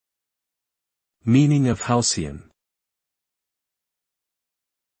Meaning of halcyon.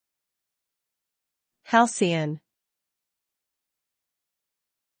 Halcyon.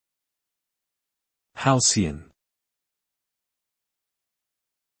 Halcyon.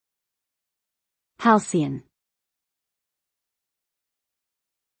 Halcyon.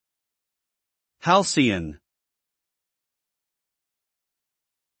 Halcyon.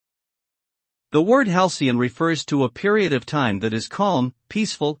 The word halcyon refers to a period of time that is calm,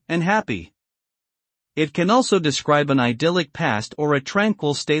 peaceful, and happy. It can also describe an idyllic past or a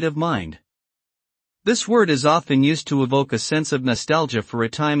tranquil state of mind. This word is often used to evoke a sense of nostalgia for a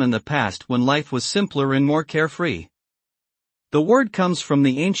time in the past when life was simpler and more carefree. The word comes from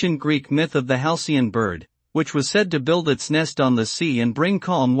the ancient Greek myth of the halcyon bird, which was said to build its nest on the sea and bring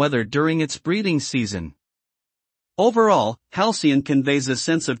calm weather during its breeding season. Overall, halcyon conveys a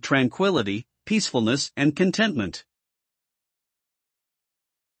sense of tranquility, peacefulness, and contentment.